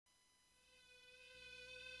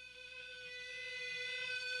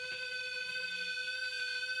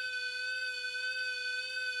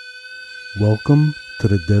Welcome to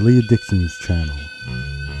the Deadly Addictions channel.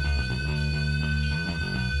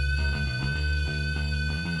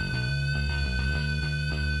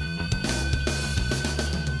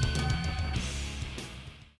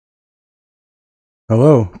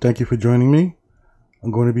 Hello, thank you for joining me. I'm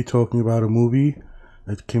going to be talking about a movie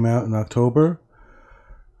that came out in October.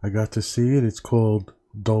 I got to see it. It's called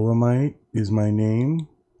Dolemite Is My Name.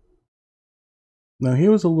 Now, here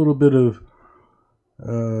was a little bit of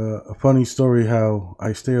a funny story how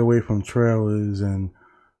I stay away from trailers and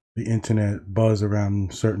the internet buzz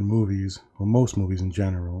around certain movies, or most movies in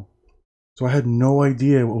general. So I had no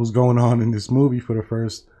idea what was going on in this movie for the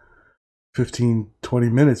first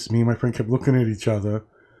 15-20 minutes. Me and my friend kept looking at each other.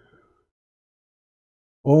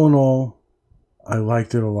 All in all, I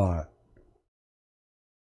liked it a lot.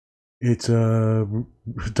 It's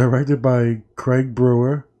directed by Craig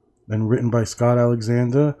Brewer and written by Scott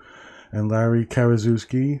Alexander and Larry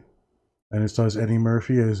Karaszewski, and it stars Eddie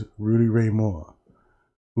Murphy as Rudy Ray Moore,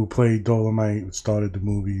 who played Dolemite, started the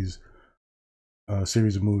movies,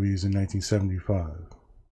 series of movies in 1975.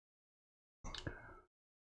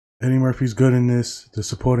 Eddie Murphy's good in this. The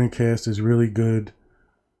supporting cast is really good.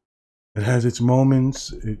 It has its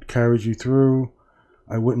moments. It carries you through.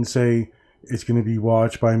 I wouldn't say it's going to be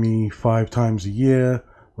watched by me 5 times a year,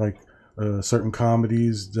 like certain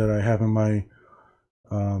comedies that I have in my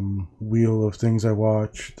wheel of things I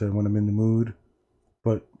watch when I'm in the mood.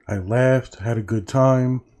 But I laughed, had a good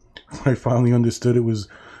time. I finally understood it was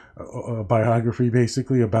a biography,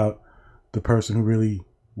 basically, about the person who really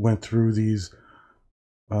went through these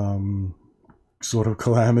sort of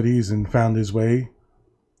calamities and found his way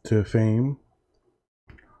to fame.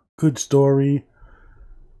 Good story.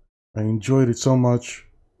 I enjoyed it so much.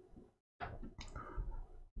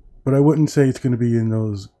 But I wouldn't say it's going to be in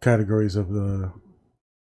those categories of the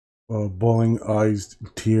bawling eyes,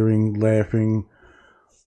 tearing, laughing.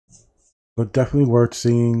 But definitely worth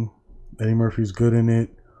seeing. Eddie Murphy's good in it.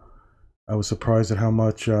 I was surprised at how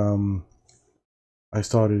much I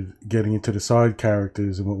started getting into the side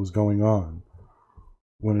characters and what was going on.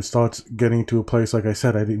 When it starts getting to a place, like I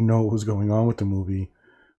said, I didn't know what was going on with the movie.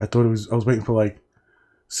 I was waiting for like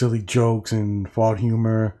silly jokes and fart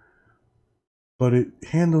humor, but it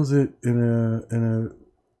handles it in a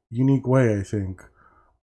unique way, I think.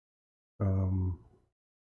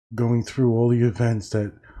 Going through all the events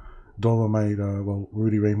that Dolemite,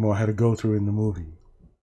 Rudy Ray Moore had to go through in the movie,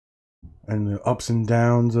 and the ups and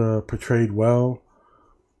downs portrayed well.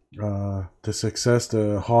 The success,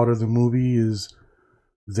 the heart of the movie is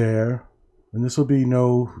there, and this will be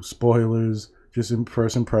no spoilers, just in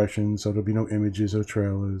first impressions, so there'll be no images or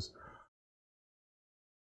trailers.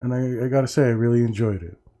 And I gotta say, I really enjoyed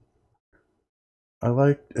it. I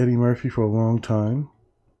liked Eddie Murphy for a long time.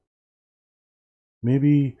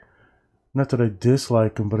 Maybe not that I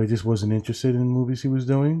dislike him, but I just wasn't interested in the movies he was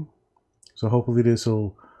doing. So hopefully this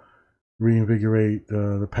will reinvigorate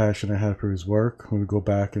the passion I had for his work when we go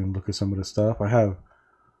back and look at some of the stuff. I have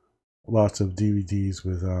lots of DVDs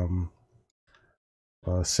with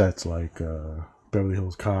sets like Beverly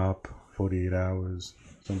Hills Cop, 48 Hours,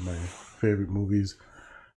 some of my favorite movies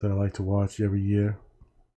that I like to watch every year.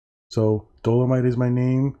 So Dolemite Is My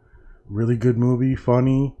Name. Really good movie,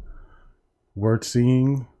 funny, worth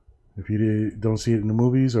seeing. If you don't see it in the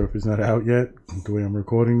movies, or if it's not out yet, the way I'm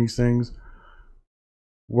recording these things,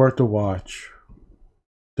 worth a watch.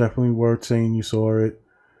 Definitely worth saying you saw it.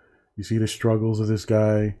 You see the struggles of this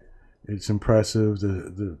guy. It's impressive.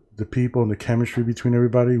 The people and the chemistry between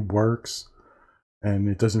everybody works, and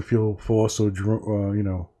it doesn't feel forced or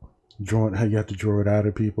drawn. How you have to draw it out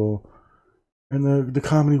of people, and the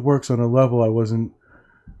comedy works on a level I wasn't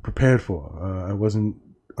prepared for. I wasn't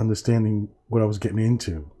understanding what I was getting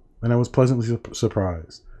into, and I was pleasantly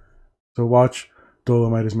surprised. So watch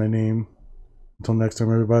Dolemite Is My Name. Until next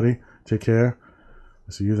time, everybody, take care.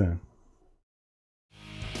 I'll see you then.